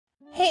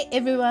Hey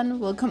everyone,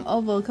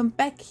 welcome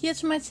back here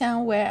to my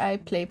channel where I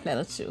play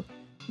Planet 2.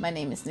 My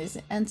name is Nisse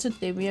and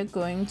today we are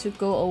going to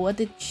go over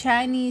the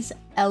Chinese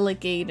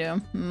Alligator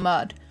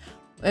Mod.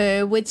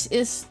 Which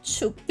is,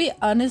 to be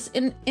honest,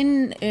 in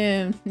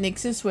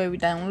Nix's where we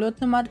download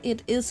the mod,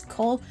 it is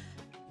called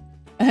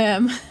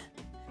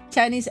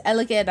Chinese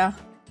Alligator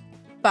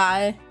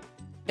by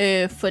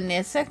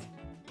Phonetic.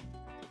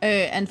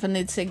 And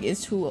Phonetic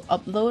is who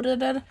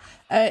uploaded it.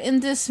 In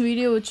this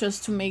video,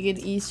 just to make it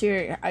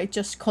easier, I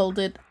just called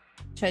it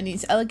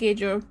Chinese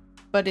Alligator,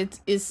 but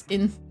it is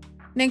in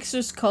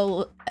Nexus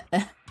called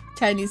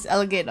Chinese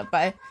Alligator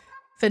by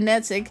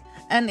Phonetic,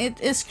 and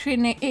it is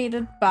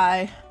created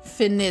by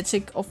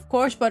Phonetic, of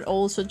course, but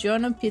also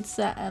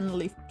GiornoPizza and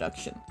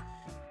LeafProductions.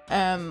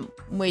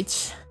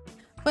 Which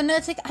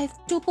Phonetic, I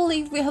do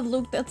believe we have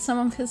looked at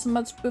some of his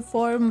mods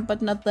before,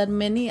 but not that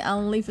many.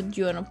 Only for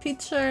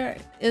GiornoPizza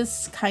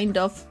is kind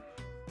of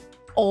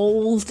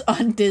old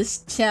on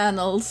this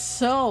channel.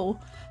 So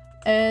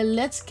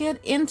let's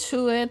get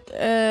into it.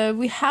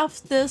 We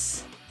have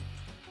this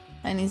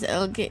Chinese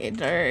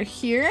alligator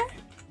here.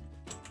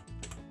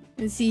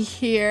 You see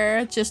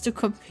here, just to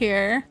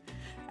compare.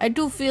 I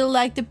do feel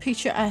like the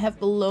picture I have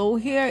below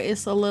here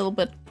is a little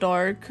bit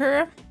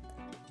darker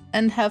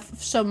and have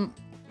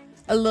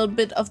a little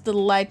bit of the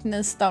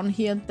lightness down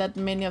here that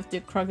many of the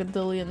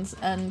crocodilians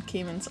and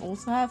caimans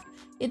also have.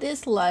 It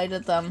is lighter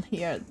down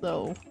here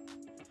though.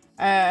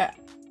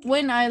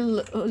 When I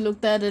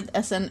looked at it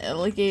as an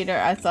alligator,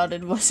 I thought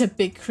it was a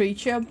big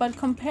creature, but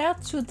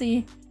compared to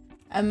the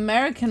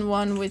American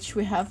one, which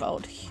we have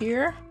out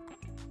here,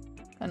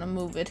 gonna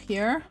move it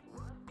here.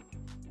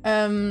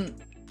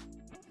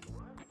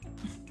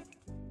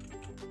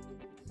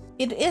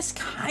 It is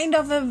kind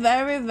of a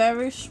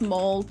very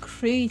small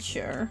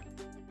creature.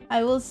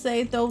 I will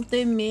say though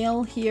the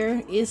male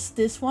here is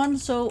this one,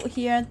 so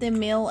here the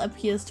male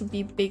appears to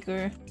be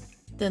bigger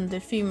than the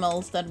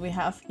females that we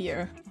have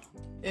here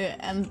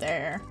and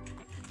there.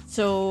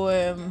 So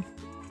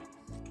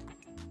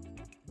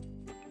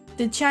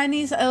the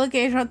Chinese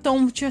alligator,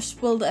 don't just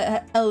build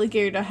an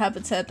alligator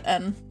habitat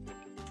and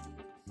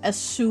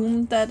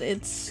assume that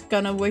it's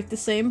gonna work the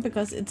same,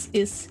 because it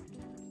is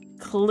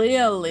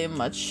clearly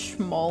much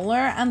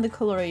smaller and the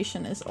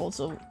coloration is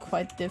also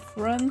quite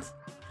different.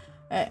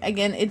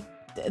 Again,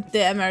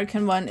 the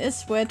American one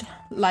is wet,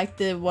 like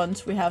the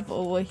ones we have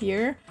over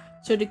here,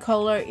 so the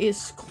color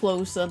is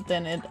closer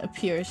than it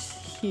appears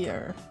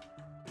here.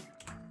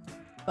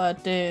 But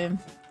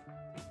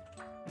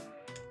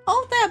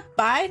oh, they're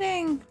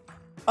biting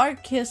or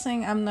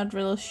kissing, I'm not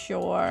really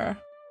sure.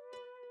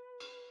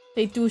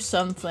 They do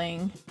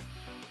something.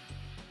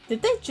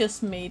 Did they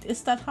just mate?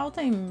 Is that how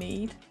they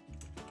mate?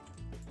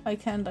 Why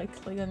can't I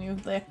click on you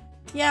there?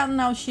 Yeah,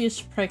 now she is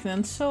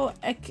pregnant, so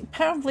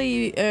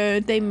apparently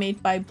they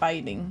mate by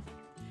biting.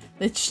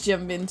 Let's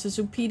jump into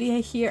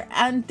Zoopedia here,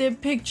 and the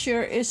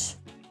picture is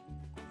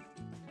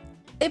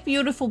a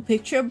beautiful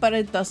picture, but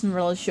it doesn't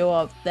really show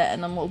up the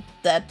animal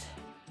that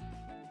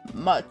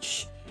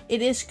much.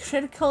 It is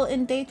critical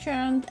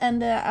endangered,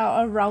 and there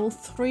are around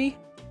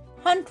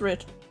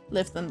 300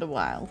 left in the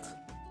wild.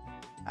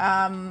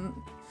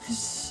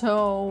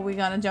 So we're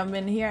gonna jump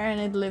in here, and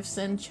it lives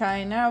in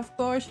China, of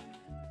course.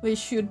 We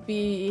should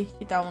be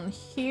down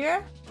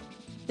here.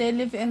 They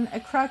live in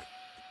aquatic,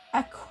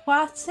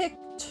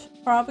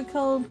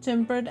 tropical,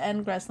 temperate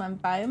and grassland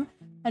biome,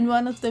 and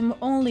one of them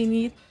only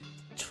need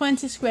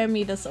 20 square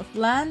meters of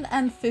land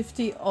and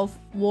 50 of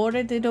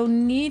water. They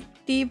don't need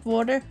deep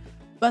water,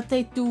 but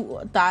they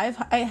do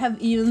dive. I have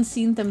even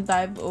seen them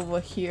dive over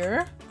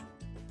here.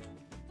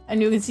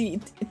 And you can see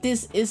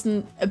this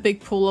isn't a big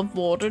pool of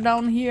water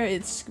down here.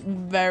 It's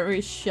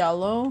very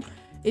shallow.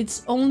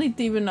 It's only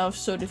deep enough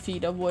so the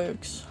feeder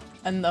works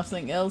and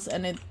nothing else.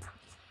 And it,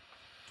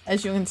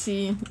 as you can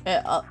see,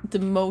 the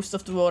most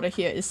of the water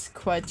here is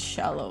quite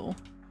shallow.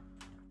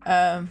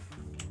 Yeah,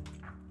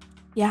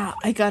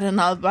 I got an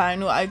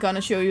albino. I'm gonna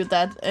show you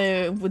that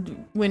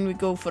when we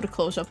go for the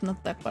close-up.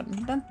 Not that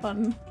button, that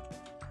button.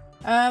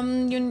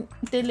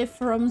 They live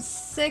from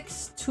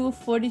 6 to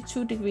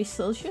 42 degrees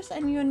Celsius,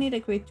 and you need a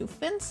grade 2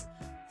 fins,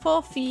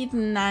 4 feet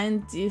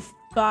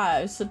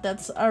 95. So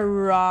that's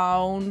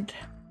around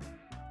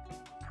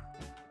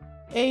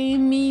a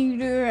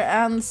meter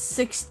and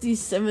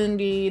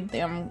 60-70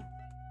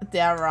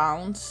 they're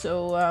around.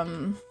 So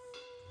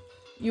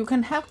you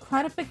can have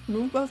quite a big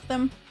group of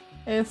them,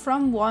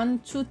 from 1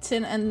 to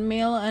 10, and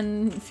male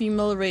and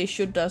female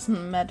ratio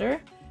doesn't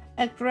matter.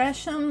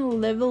 Aggression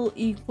level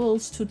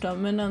equals to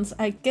dominance.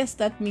 I guess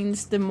that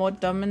means the more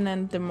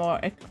dominant, the more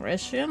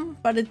aggression,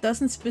 but it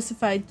doesn't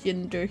specify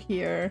gender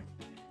here.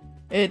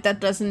 That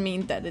doesn't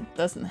mean that it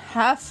doesn't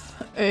have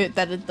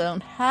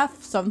don't have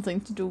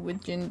something to do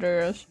with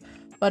genders,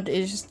 but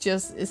it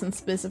just isn't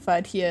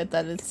specified here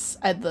that it's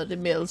either the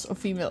males or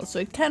females. So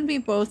it can be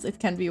both, it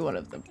can be one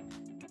of them.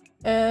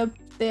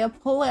 They are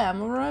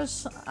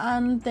polyamorous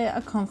and they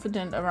are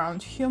confident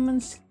around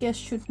humans.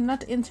 Guests should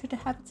not enter the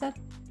habitat.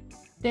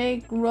 They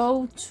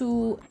grow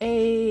to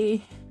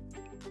a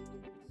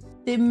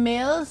The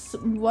males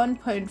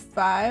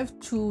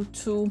 1.5 to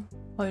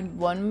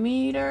 2.1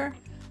 meter.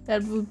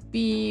 That would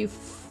be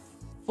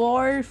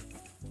 4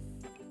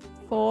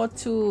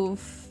 to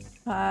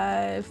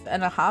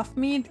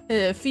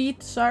 5.5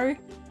 feet. Sorry.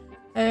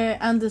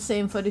 And the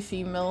same for the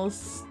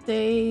females.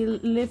 They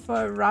live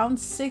for around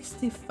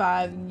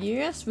 65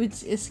 years,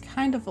 which is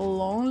kind of a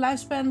long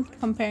lifespan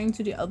comparing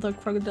to the other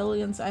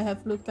crocodilians I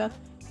have looked at.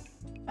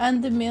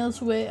 And the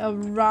males weigh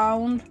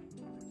around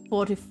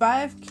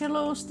 45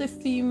 kilos, the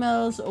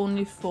females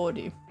only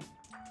 40.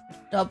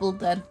 Double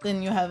that,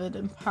 then you have it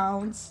in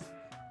pounds.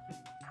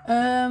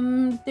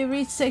 They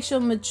reach sexual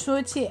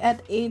maturity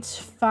at age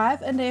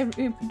 5 and they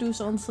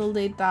reproduce until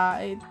they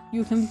die.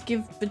 You can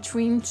give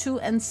between 2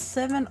 and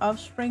 7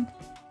 offspring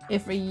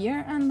every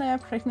year, and they are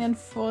pregnant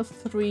for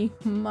 3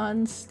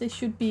 months. They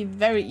should be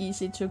very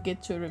easy to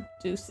get to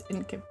reproduce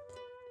in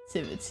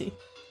captivity.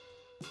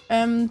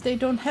 They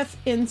don't have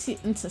any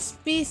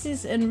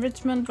interspecies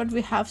enrichment, but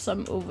we have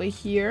some over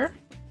here.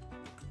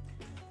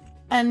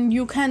 And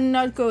you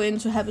cannot go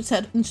into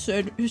habitat and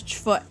search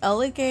for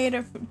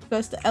alligator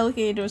because the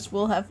alligators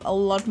will have a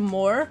lot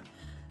more.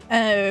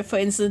 For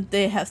instance,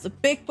 they have the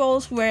big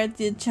balls where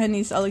the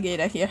Chinese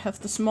alligator here have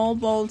the small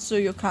balls, so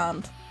you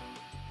can't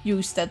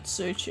use that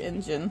search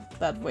engine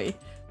that way.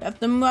 We have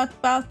the mud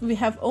bath. We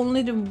have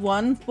only the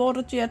one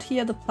water jet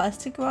here, the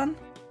plastic one.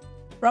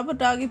 Rubber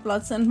doggy,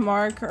 blood scent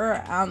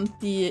marker, and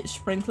the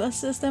sprinkler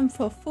system.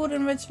 For food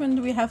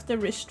enrichment, we have the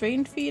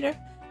restraint feeder.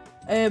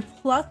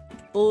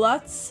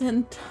 Blood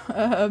scent,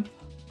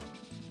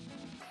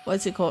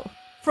 what's it called?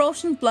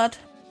 Frozen blood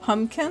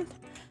pumpkin,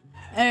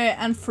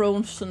 and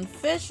frozen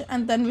fish.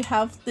 And then we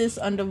have this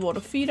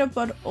underwater feeder,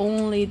 but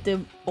only the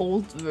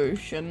old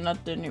version,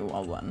 not the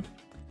newer one.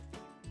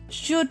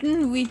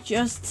 Shouldn't we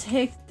just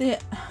take the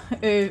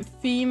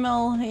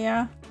female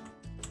here?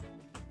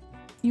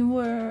 You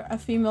were a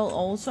female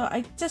also.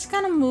 I just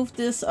kind of move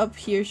this up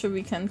here so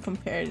we can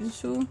compare the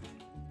two.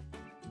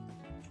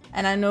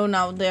 And I know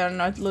now they are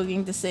not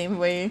looking the same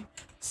way.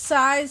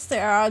 Size,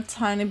 there are a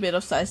tiny bit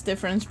of size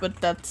difference, but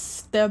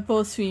they're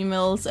both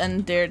females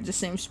and they're the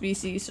same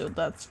species, so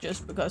that's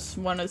just because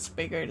one is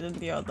bigger than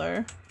the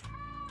other.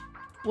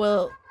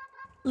 Well,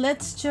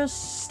 let's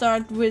just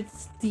start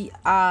with the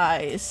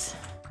eyes.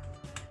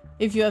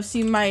 If you have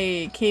seen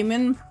my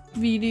Cayman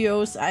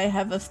videos, I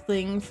have a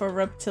thing for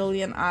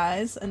reptilian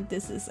eyes, and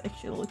this is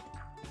actually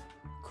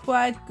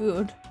quite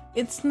good.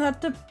 It's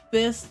not the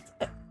best,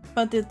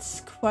 but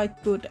it's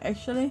quite good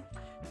actually.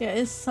 There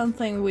is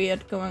something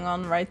weird going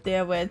on right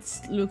there where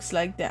it looks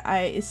like the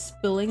eye is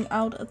spilling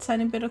out a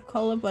tiny bit of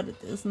color, but it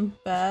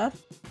isn't bad.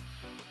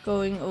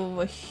 Going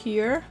over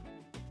here,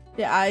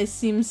 the eye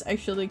seems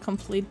actually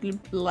completely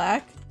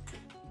black.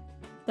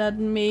 That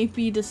may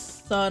be the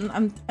sun.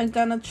 I'm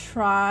gonna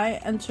try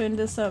and turn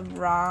this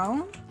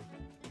around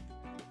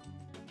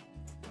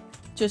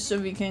just so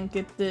we can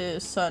get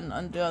the sun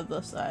on the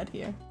other side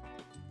here.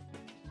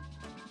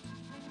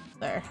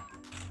 There.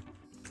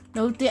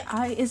 No, the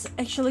eye is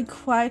actually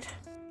quite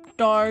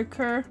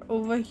darker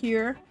over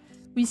here.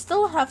 We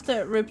still have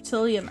the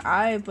reptilian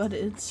eye, but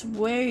it's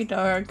way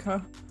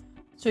darker.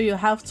 So you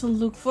have to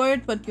look for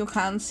it, but you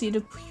can't see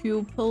the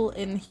pupil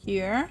in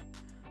here.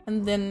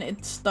 And then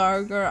it's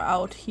darker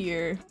out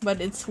here,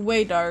 but it's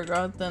way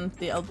darker than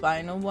the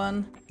albino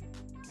one.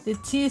 The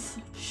teeth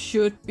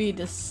should be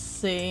the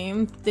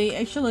same. They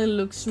actually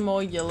look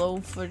more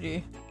yellow for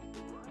the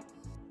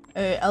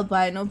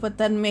albino, but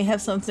that may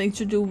have something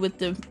to do with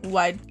the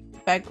white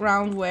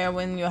background, where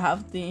when you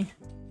have the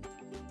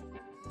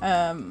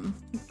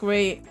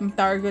gray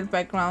darker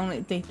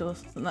background they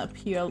doesn't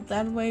appear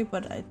that way,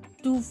 but I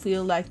do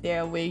feel like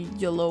they're way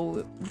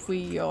yellow if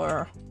we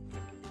are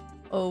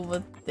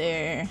over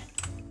there.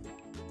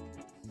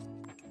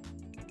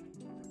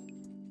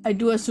 I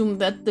do assume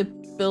that the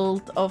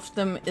build of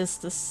them is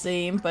the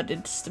same, but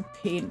it's the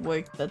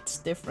paintwork that's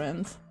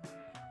different.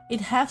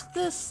 It has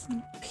this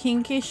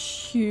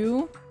pinkish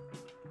hue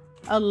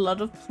a lot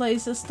of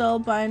places, the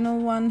albino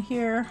one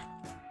here.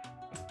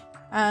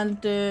 And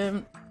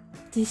the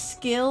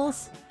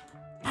scales,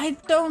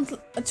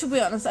 to be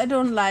honest, I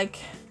don't like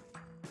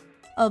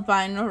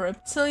albino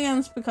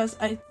reptilians because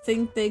I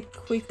think they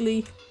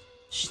quickly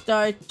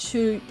start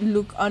to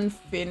look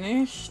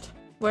unfinished.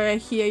 Where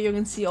here you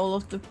can see all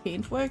of the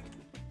paintwork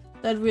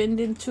that went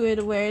into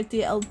it, where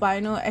the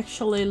albino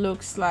actually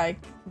looks like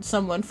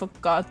someone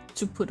forgot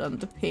to put on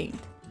the paint.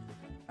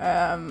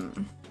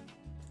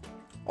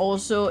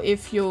 Also,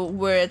 if you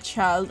were a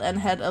child and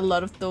had a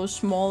lot of those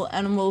small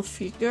animal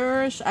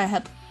figures, I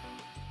had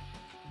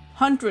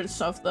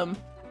hundreds of them.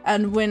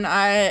 And when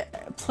I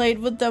played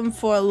with them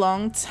for a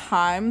long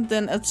time,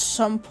 then at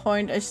some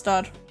point I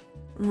start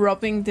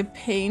rubbing the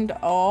paint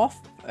off.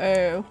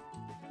 I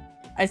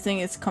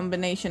think it's a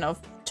combination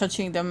of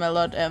touching them a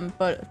lot and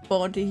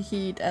body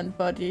heat and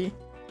body...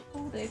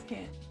 Oh, they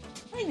can't.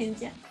 Hi,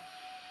 Ninja.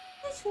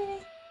 Hi, sweetie.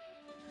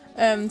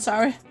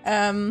 Sorry.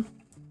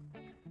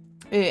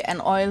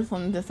 And oil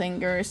from the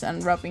fingers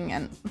and rubbing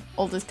and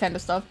all this kind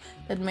of stuff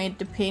that made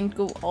the paint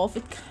go off.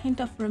 It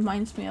kind of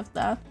reminds me of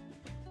that.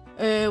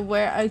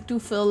 where I do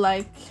feel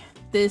like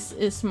this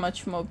is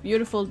much more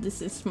beautiful.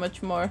 This is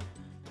much more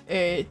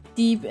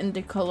deep in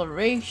the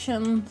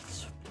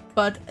colorations,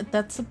 but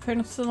that's a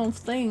personal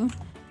thing.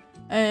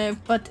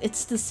 But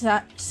it's the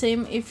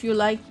same if you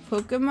like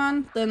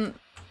Pokemon, then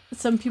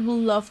some people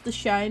love the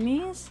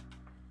shinies.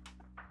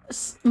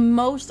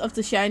 Most of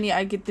the shiny,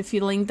 I get the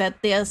feeling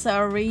that there's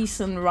a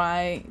reason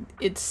why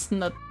it's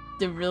not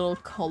the real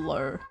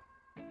color.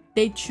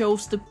 They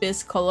chose the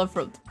best color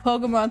for the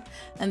Pokemon,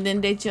 and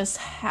then they just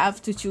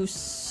have to choose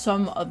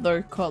some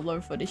other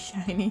color for the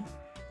shiny.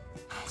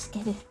 Let's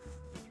get it.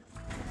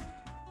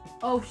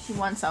 Oh, she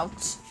wants out.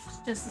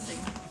 Just a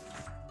second.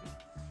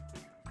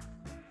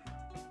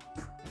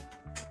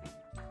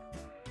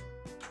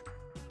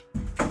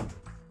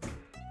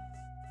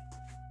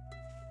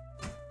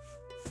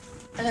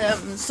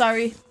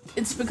 Sorry,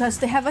 it's because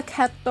they have a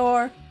cat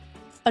door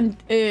on,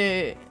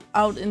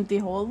 out in the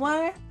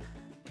hallway,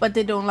 but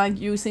they don't like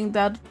using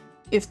that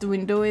if the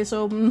window is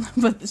open,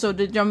 but so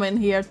they jump in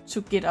here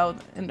to get out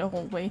in the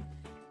hallway,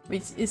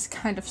 which is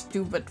kind of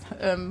stupid,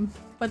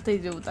 but they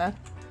do that.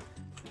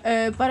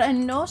 But I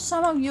know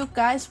some of you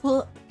guys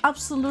will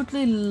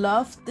absolutely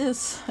love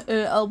this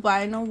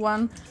albino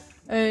one.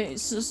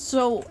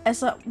 So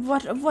as a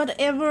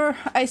whatever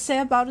I say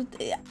about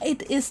it,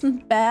 it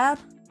isn't bad.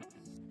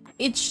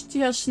 It's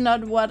just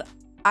not what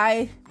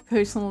I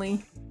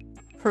personally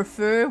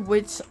prefer,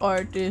 which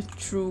are the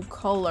true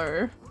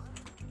color,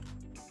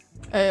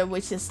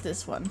 which is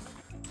this one.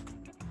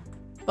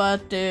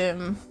 But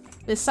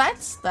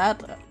besides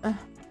that,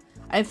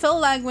 I feel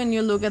like when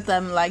you look at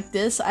them like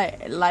this, I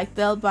like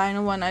the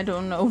albino one. I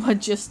don't know what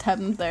just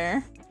happened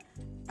there.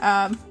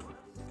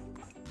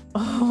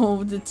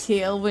 Oh, the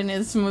tail when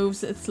it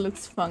moves, it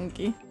looks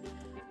funky.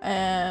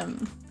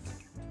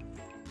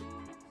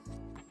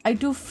 I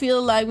do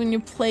feel like when you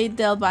play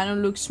the albino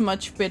looks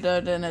much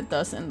better than it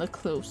does in the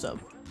close-up.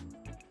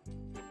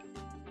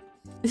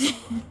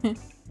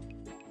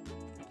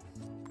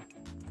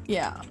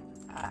 Yeah,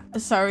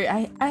 sorry,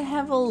 I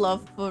have a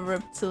love for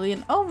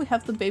reptilian. Oh, we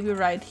have the baby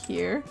right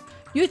here.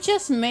 You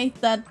just made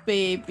that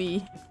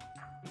baby.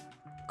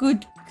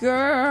 Good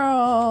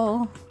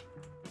girl.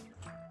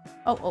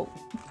 Oh,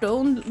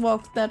 don't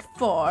walk that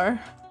far.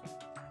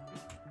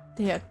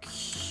 They are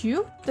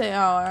cute, they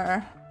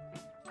are.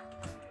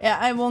 Yeah,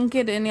 I won't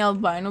get any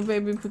albino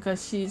baby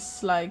because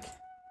she's like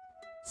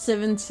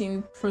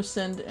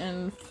 17%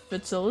 in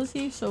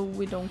fertility, so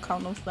we don't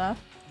count off that.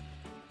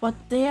 But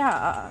they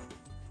are...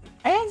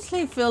 I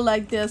actually feel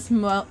like there's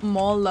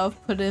more love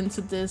put into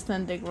this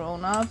than the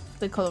grown up,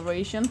 the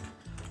coloration.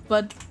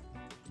 But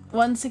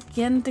once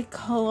again, the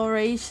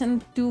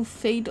coloration do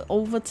fade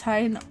over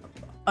time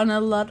on a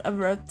lot of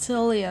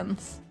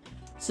reptilians.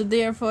 So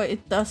therefore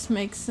it does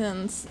make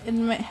sense. It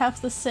may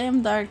have the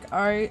same dark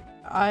eye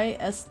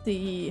as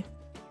the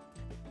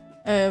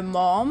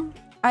mom.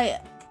 I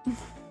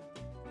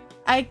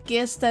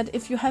guess that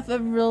if you have a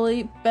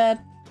really bad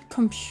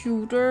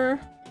computer,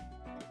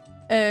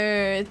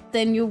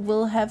 then you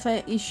will have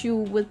an issue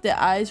with the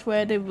eyes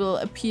where they will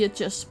appear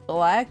just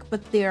black,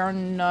 but they are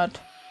not.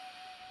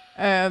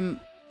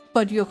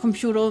 But your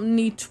computer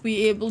needs to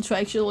be able to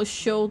actually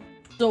show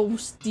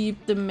those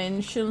deep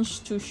dimensions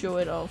to show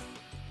it off.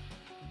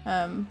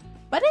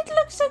 But it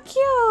looks so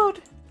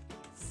cute!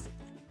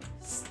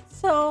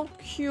 So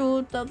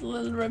cute, that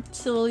little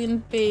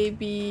reptilian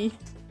baby.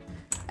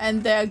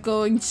 And they're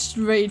going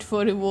straight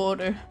for the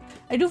water.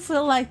 I do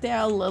feel like they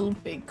are a little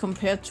big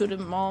compared to the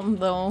mom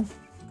though.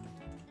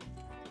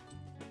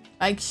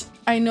 Like,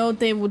 I know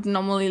they would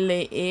normally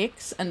lay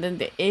eggs and then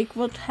the egg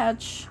would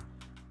hatch,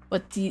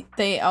 but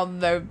they are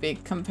very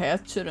big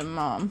compared to the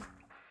mom.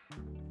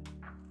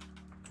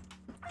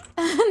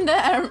 And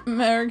the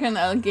American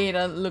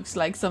alligator looks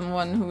like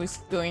someone who is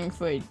going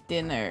for a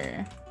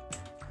dinner.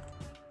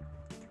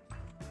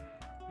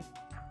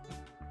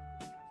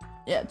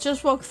 Yeah,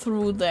 just walk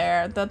through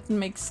there. That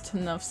makes a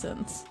ton of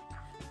sense.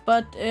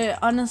 But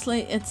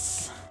honestly,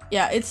 it's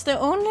the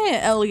only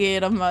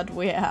alligator mod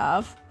we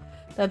have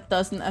that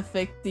doesn't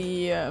affect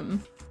the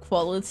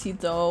quality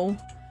though.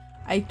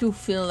 I do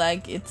feel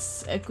like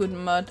it's a good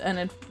mod and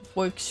it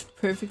works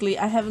perfectly.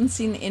 I haven't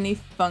seen any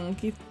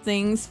funky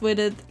things with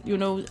it. You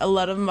know, a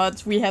lot of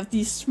mods, we have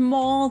these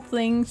small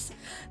things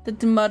that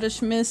the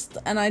modders missed,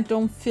 and I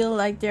don't feel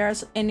like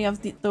there's any of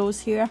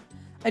those here.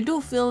 I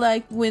do feel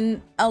like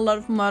when a lot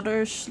of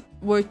modders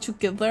work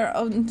together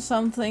on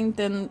something,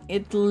 then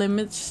it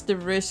limits the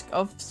risk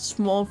of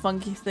small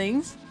funky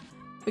things.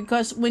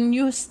 Because when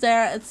you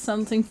stare at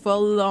something for a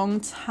long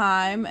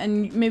time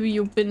and maybe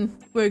you've been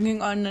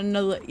working on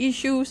another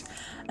issues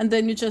and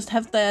then you just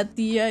have the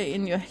idea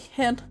in your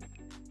head,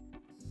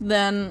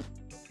 then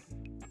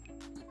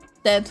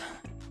that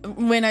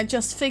when I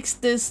just fix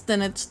this,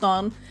 then it's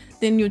done.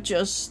 Then you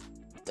just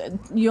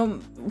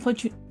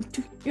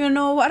you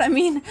know what I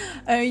mean?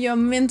 Your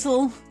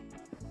mental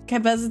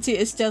capacity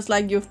is just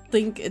like you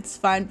think it's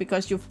fine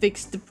because you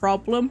fixed the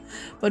problem,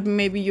 but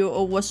maybe you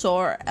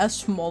oversaw a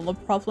smaller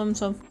problem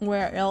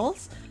somewhere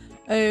else.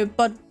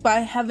 But by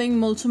having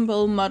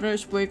multiple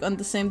modders work on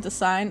the same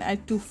design, I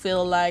do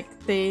feel like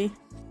they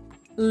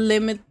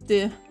limit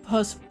the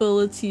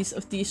possibilities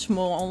of these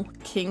small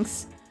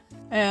kinks.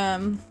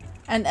 And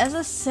as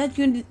I said,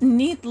 you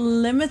need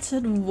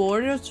limited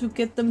water to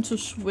get them to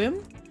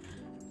swim.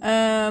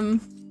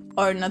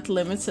 Or not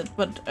limited,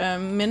 but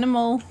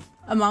minimal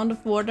amount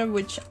of water,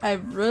 which I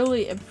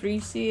really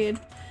appreciate.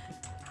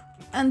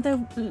 And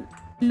the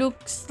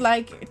looks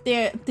like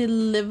the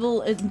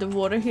level in the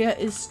water here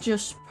is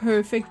just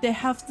perfect. They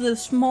have the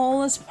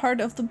smallest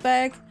part of the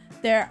bag,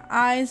 their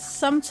eyes,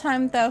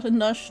 sometimes their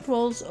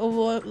nostrils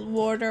over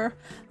water,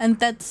 and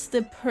that's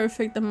the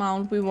perfect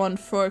amount we want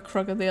for a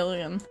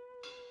crocodilian.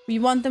 We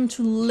want them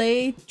to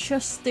lay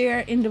just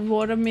there in the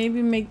water,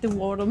 maybe make the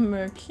water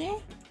murky.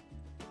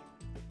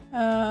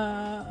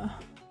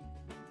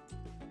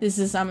 This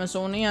is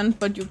Amazonian,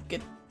 but you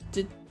get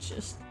the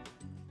gist.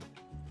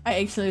 I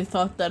actually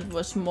thought that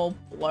was more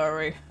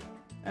blurry.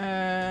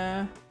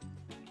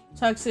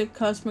 Toxic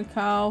Cosmic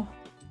Cow.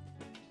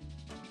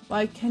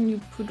 Why can you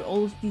put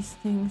all of these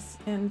things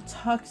in?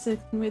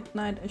 Toxic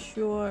Midnight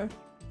Azure.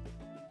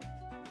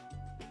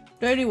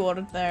 Dirty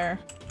water there.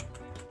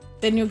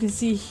 Then you can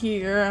see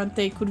here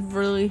they could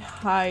really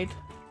hide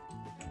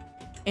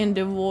in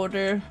the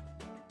water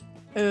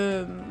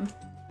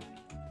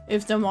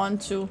if they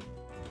want to,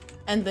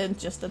 and then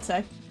just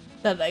attack.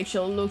 That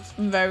actually looks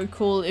very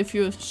cool if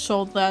you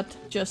saw that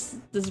just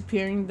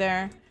disappearing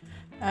there.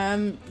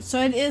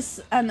 So it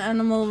is an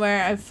animal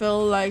where I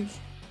feel like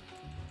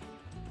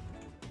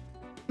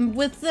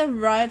with the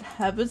right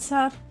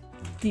habitat,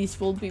 these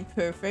will be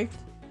perfect.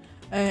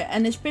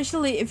 And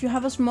especially if you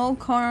have a small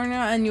corner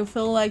and you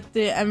feel like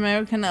the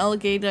American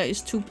alligator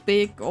is too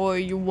big, or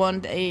you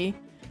want a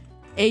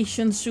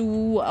Asian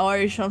zoo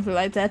or something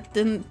like that,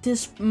 then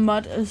this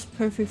mod is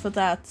perfect for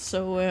that.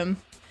 So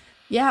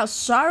yeah,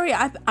 sorry,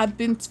 I've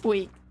been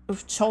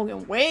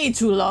talking way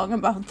too long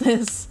about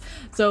this.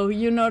 So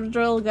you know the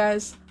drill,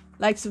 guys.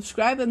 Like,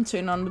 subscribe, and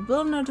turn on the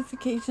bell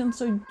notification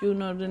so you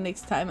know the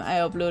next time I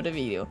upload a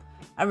video.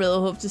 I really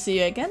hope to see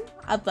you again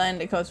either in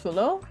the comments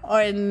below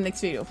or in the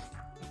next video.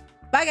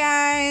 Bye,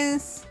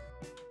 guys!